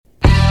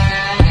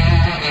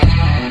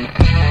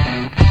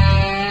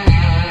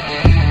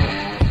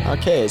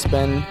Okay, it's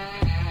been,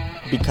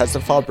 because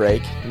of fall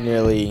break,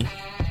 nearly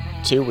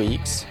 2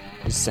 weeks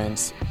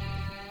since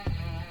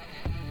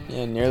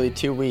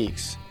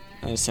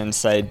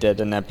I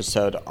did an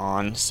episode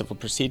on civil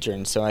procedure,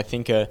 and so I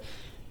think a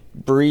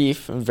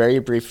very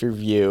brief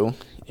review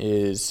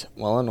is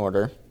well in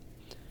order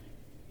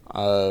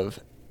of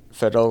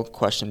federal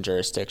question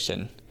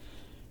jurisdiction.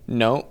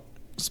 Note,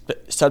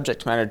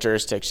 subject matter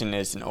jurisdiction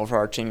is an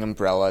overarching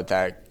umbrella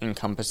that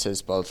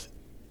encompasses both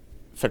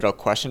federal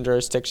question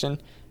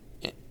jurisdiction,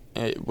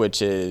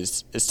 which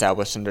is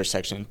established under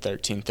Section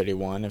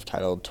 1331 of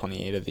Title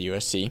 28 of the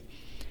USC,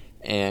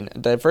 and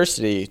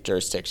diversity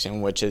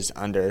jurisdiction, which is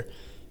under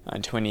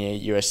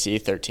 28 USC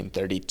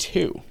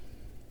 1332.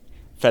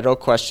 Federal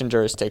question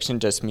jurisdiction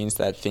just means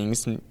that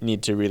things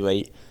need to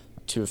relate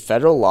to a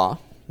federal law,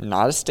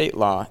 not a state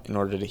law, in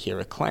order to hear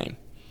a claim.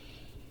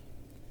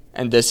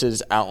 And this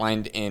is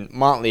outlined in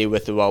Motley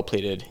with the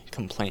well-pleaded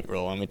complaint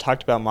rule. And we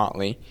talked about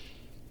Motley,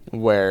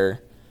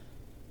 where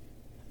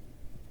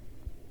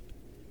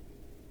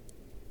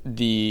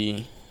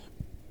the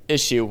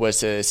issue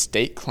was a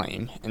state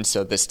claim, and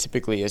so this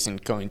typically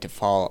isn't going to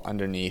fall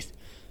underneath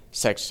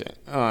Section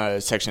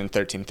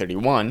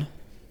 1331.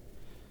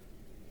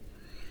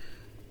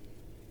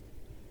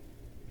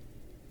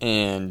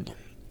 And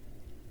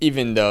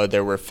even though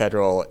there were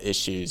federal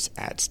issues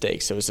at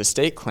stake, so it was a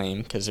state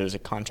claim because there was a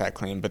contract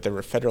claim, but there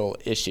were federal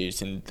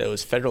issues, and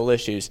those federal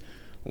issues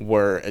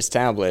were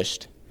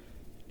established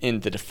in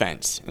the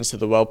defense. And so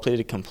the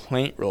well-pleaded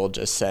complaint rule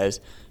just says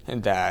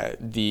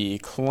that the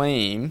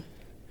claim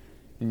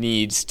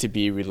needs to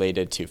be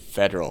related to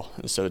federal.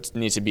 So it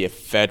needs to be a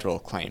federal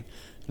claim,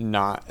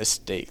 not a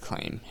state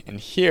claim.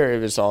 And here it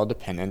was all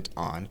dependent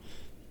on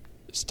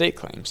state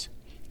claims.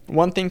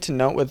 One thing to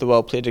note with the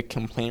well-pleaded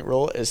complaint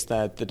rule is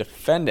that the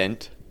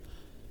defendant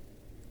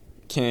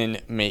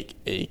can make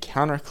a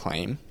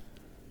counterclaim,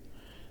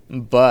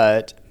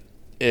 but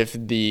if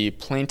the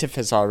plaintiff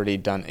has already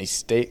done a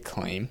state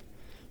claim,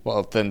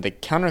 well, then the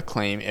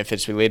counterclaim, if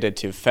it's related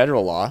to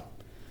federal law,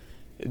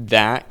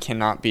 that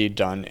cannot be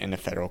done in a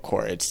federal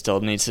court. It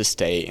still needs to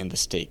stay in the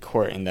state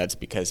court, and that's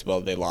because,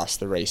 well, they lost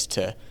the race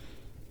to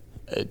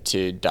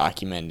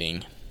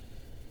documenting,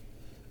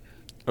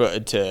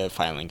 to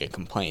filing a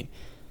complaint.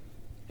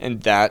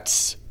 And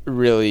that's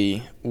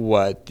really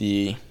what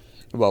the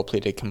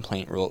well-pleaded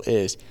complaint rule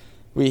is.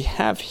 We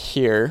have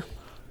here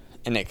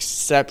an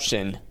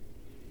exception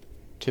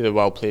to the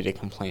well-pleaded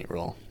complaint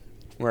rule,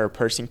 where a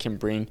person can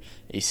bring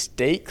a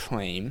state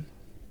claim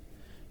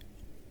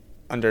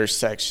under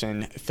Section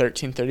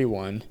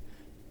 1331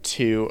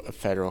 to a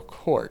federal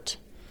court.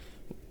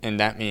 And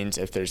that means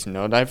if there's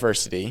no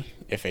diversity,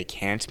 if it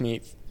can't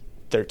meet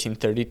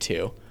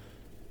 1332,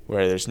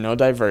 where there's no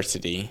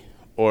diversity,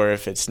 or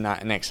if it's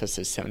not in excess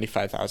of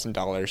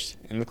 $75,000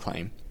 in the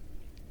claim,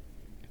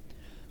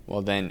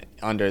 well then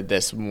under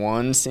this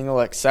one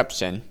single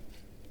exception,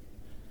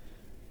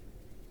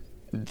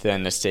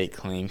 then the state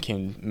claim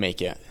can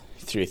make it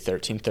through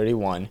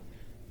 1331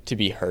 to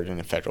be heard in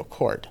a federal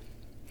court.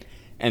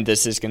 And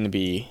this is going to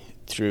be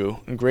through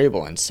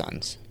Grable and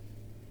Sons.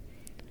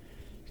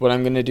 What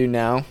I'm going to do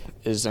now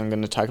is I'm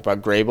going to talk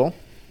about Grable,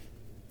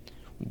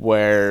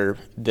 where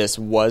this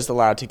was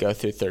allowed to go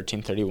through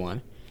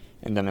 1331,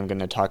 and then I'm going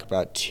to talk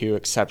about two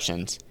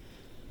exceptions,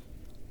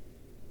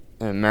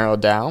 Merrill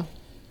Dow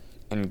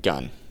and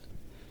Gunn.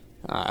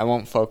 I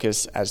won't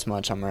focus as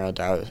much on Merrill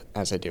Dow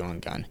as I do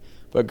on Gunn.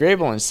 But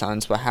Grable and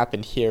Sons, what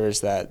happened here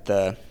is that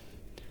the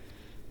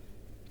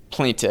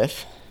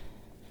plaintiff,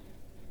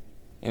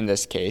 in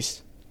this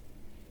case,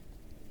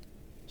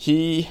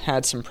 he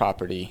had some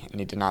property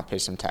and he did not pay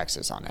some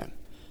taxes on it.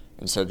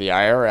 And so the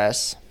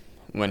IRS,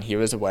 when he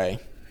was away,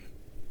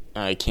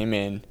 came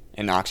in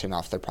and auctioned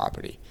off the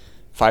property.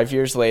 5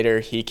 years later,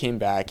 he came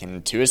back,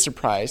 and to his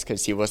surprise,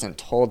 because he wasn't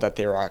told that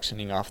they were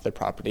auctioning off the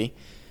property,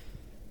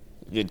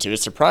 to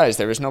his surprise,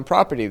 there was no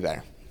property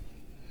there.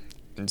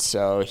 And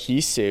so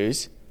he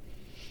sues,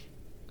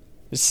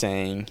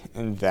 saying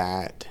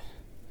that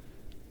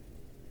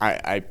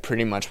I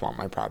pretty much want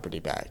my property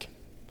back.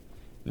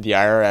 The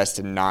IRS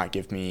did not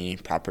give me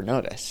proper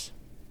notice,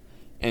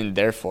 and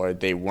therefore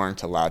they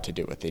weren't allowed to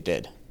do what they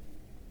did.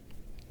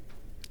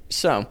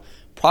 So,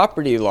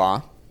 property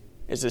law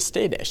is a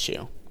state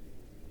issue.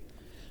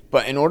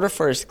 But in order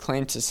for his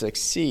claim to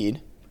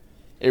succeed,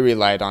 it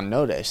relied on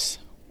notice,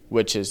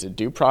 which is a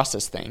due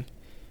process thing,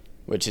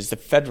 which is the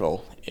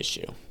federal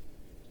issue.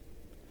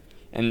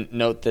 And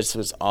note this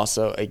was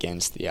also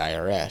against the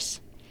IRS.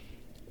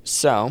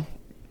 So,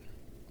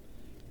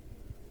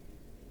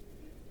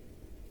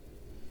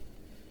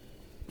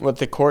 what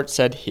the court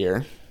said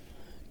here,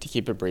 to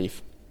keep it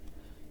brief,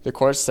 the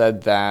court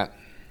said that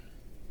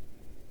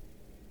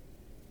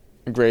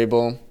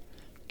Grable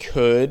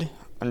could,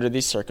 under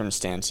these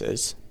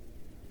circumstances,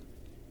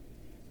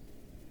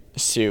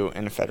 sue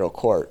in a federal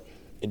court.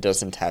 It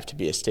doesn't have to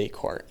be a state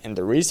court. And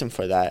the reason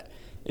for that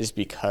is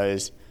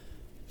because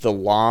the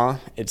law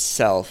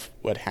itself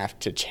would have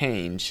to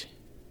change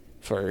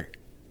for,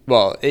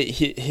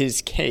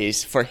 his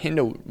case, for him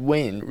to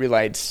win,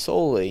 relied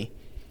solely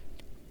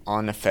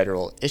on a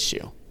federal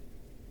issue.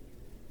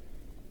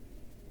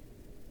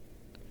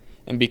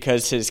 And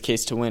because his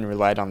case to win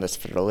relied on this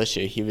federal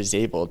issue, he was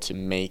able to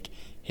make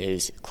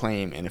his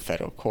claim in a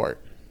federal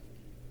court.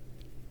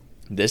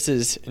 This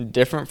is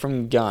different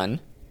from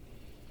Gunn.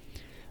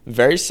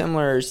 Very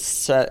similar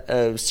set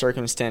of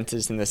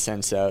circumstances in the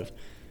sense of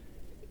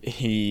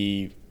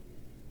he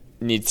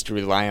needs to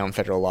rely on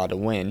federal law to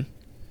win.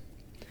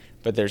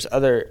 But there's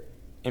other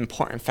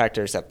important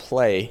factors at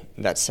play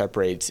that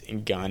separates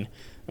Gunn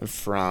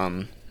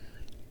from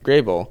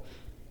Grable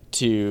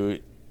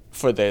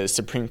for the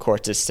Supreme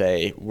Court to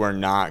say we're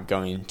not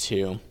going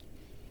to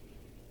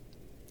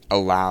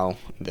allow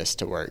this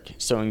to work.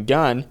 So in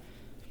Gunn,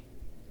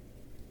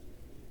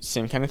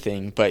 same kind of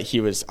thing, but he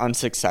was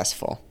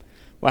unsuccessful.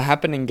 What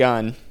happened in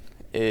Gunn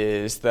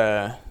is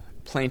the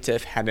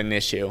plaintiff had an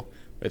issue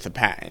with the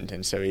patent,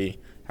 and so he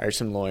hired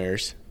some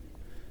lawyers,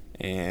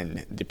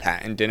 and the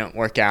patent didn't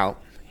work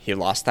out. He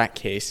lost that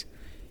case,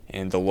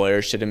 and the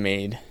lawyer should have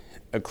made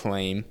a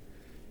claim,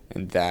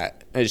 and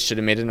that it should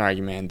have made an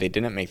argument, and they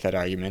didn't make that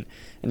argument.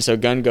 And so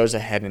Gunn goes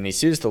ahead and he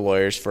sues the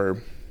lawyers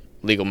for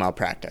legal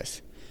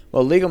malpractice.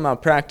 Well, legal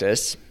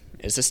malpractice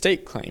is a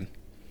state claim.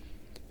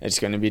 It's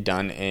going to be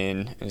done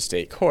in a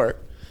state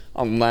court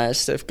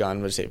unless if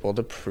Gunn was able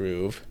to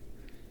prove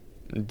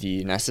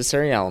the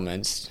necessary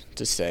elements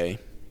to say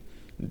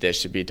this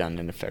should be done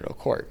in a federal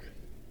court.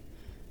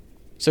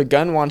 So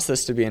Gunn wants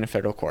this to be in a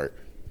federal court.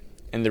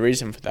 And the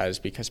reason for that is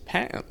because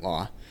patent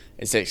law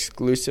is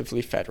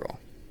exclusively federal.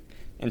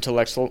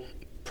 Intellectual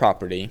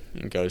property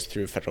goes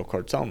through federal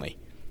courts only.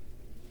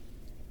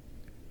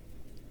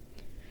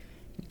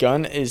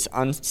 Gunn is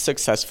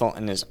unsuccessful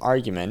in his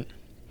argument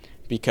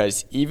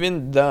because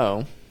even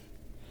though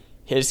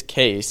his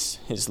case,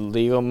 his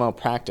legal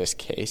malpractice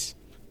case,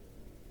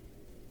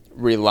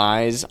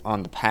 relies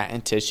on the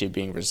patent issue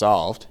being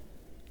resolved,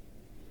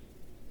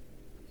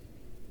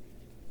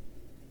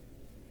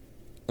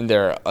 and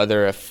there are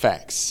other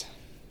effects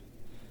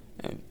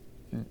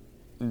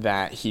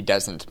that he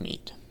doesn't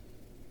meet.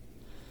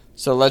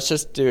 So let's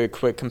just do a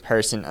quick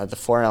comparison of the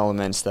four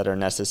elements that are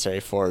necessary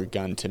for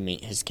Gunn to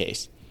meet his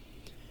case.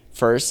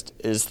 First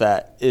is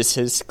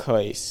his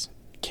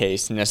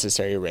case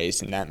necessary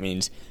raised, and that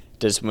means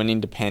does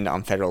winning depend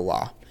on federal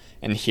law?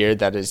 And here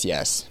that is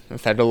yes.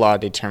 Federal law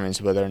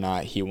determines whether or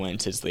not he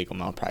wins his legal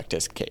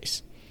malpractice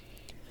case.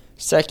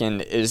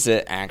 Second, is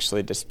it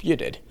actually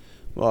disputed?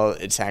 Well,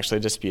 it's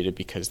actually disputed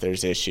because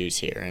there's issues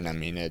here, and I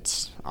mean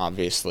it's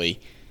obviously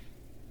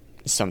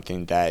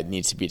something that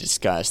needs to be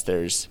discussed.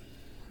 There's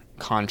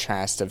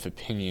contrast of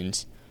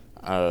opinions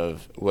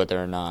of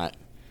whether or not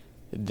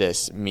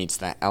this meets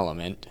that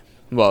element.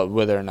 Well,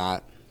 whether or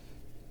not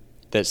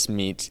this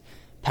meets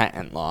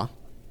patent law.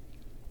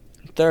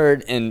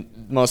 Third,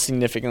 and most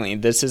significantly,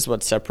 this is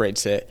what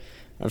separates it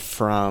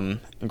from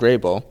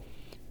Grable,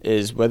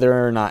 is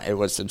whether or not it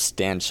was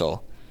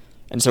substantial.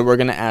 And so we're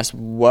going to ask,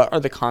 what are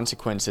the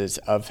consequences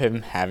of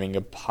him having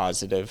a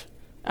positive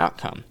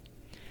outcome?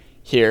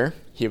 Here,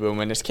 he would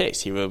win his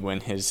case. He would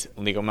win his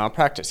legal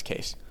malpractice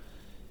case.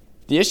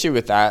 The issue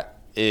with that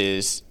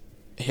is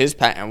his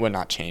patent would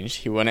not change.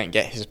 He wouldn't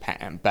get his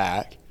patent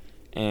back,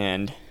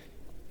 and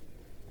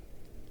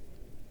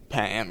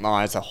patent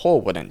law as a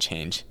whole wouldn't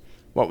change.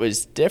 What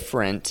was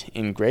different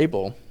in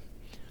Grable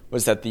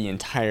was that the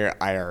entire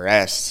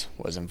IRS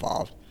was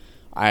involved.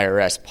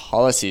 IRS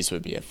policies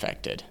would be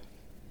affected.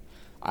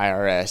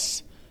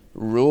 IRS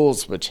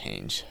rules would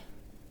change.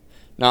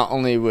 Not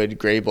only would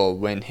Grable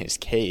win his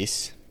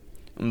case,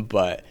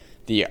 but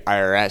the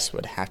IRS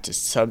would have to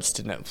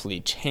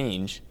substantively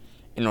change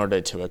in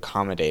order to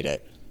accommodate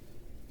it.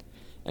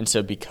 And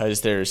so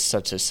because there's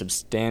such a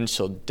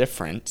substantial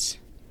difference,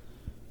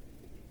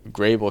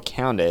 Grable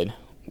counted,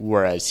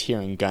 whereas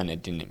here in Gunn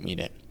it didn't meet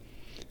it.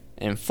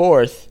 And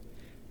fourth,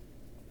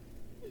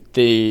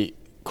 the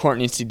court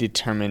needs to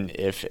determine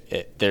if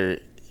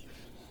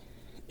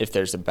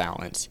there's a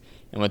balance.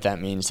 And what that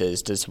means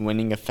is, does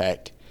winning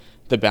affect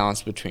the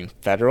balance between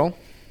federal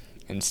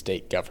and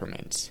state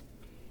governments?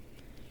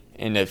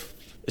 And if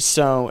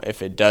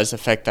it does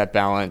affect that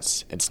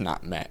balance, it's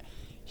not met.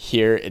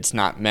 Here, it's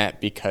not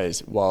met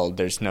because, well,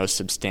 there's no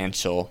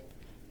substantial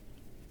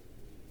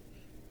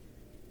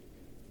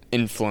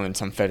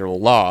influence on federal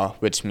law,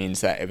 which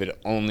means that it would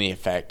only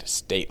affect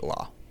state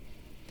law.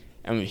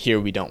 And here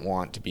we don't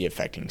want to be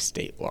affecting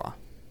state law.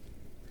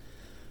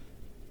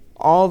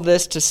 All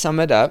this to sum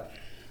it up,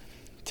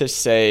 to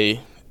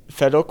say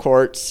federal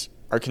courts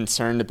are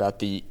concerned about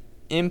the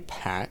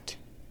impact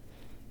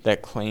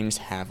that claims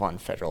have on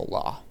federal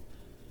law.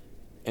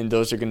 And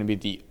those are going to be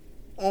the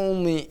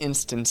only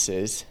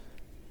instances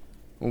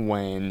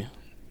when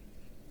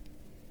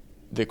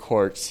the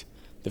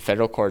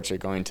federal courts are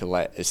going to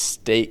let a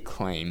state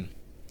claim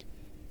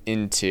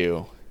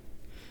into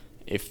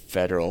a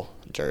federal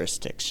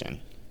jurisdiction.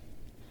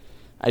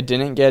 I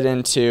didn't get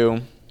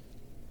into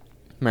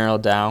Merrill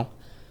Dow,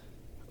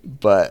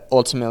 but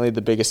ultimately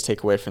the biggest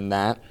takeaway from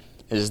that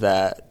is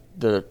that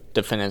the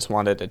defendants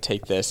wanted to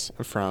take this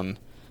from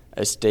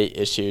a state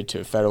issue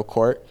to a federal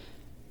court.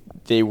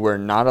 They were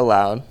not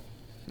allowed,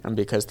 and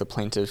because the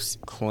plaintiff's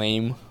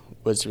claim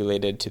was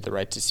related to the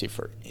right to sue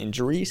for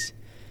injuries,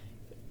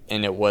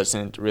 and it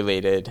wasn't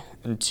related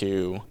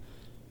to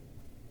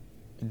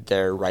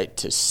their right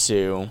to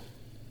sue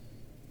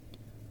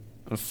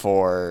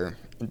for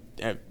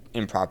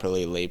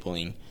improperly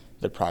labeling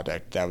the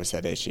product. That was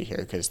at issue here,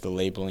 because the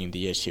labeling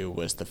the issue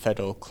was the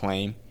federal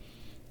claim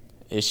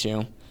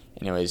issue,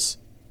 and it was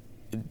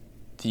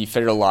the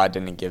federal law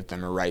didn't give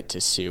them a right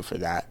to sue for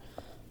that,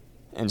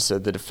 and so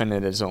the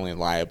defendant is only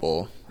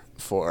liable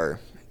to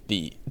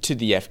the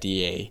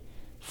FDA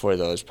for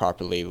those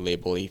properly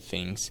labeling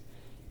things,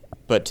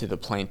 but to the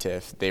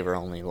plaintiff they were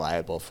only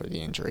liable for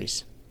the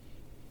injuries.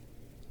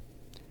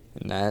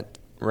 And that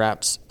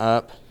wraps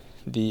up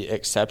the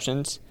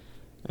exceptions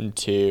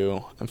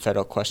into a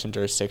federal question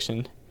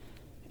jurisdiction.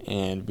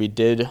 And we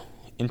did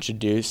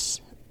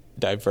introduce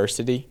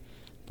diversity,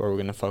 but we're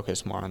going to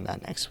focus more on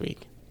that next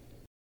week.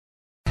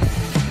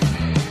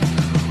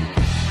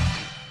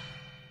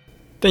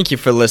 Thank you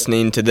for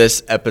listening to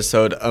this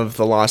episode of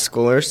The Law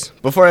Schoolers.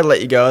 Before I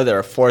let you go, there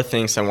are 4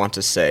 things I want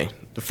to say.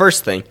 The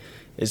first thing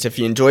is, if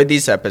you enjoyed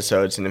these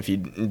episodes and if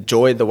you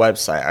enjoyed the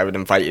website, I would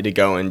invite you to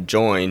go and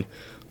join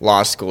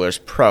Law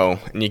Schoolers Pro,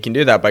 and you can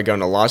do that by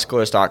going to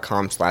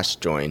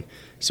lawschoolers.com/join.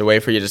 It's a way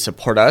for you to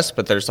support us,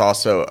 but there's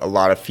also a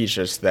lot of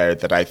features there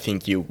that I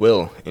think you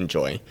will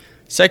enjoy.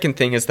 Second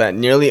thing is that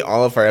nearly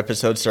all of our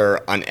episodes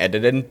are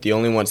unedited. The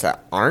only ones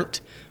that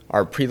aren't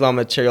are pre-law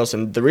materials,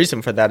 and the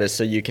reason for that is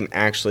so you can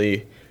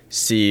actually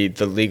see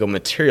the legal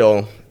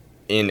material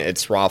in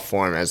its raw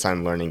form as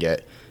I'm learning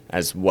it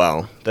as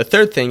well. The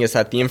third thing is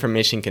that the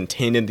information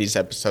contained in these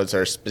episodes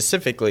are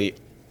specifically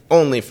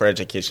only for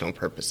educational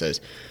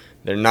purposes.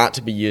 They're not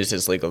to be used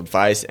as legal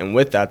advice. And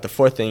with that, the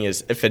fourth thing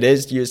is, if it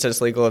is used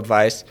as legal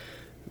advice,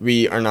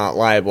 we are not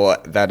liable.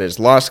 That is,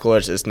 Law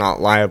Schoolers is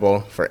not liable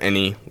for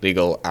any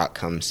legal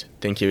outcomes.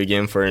 Thank you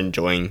again for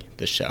enjoying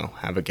the show.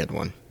 Have a good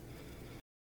one.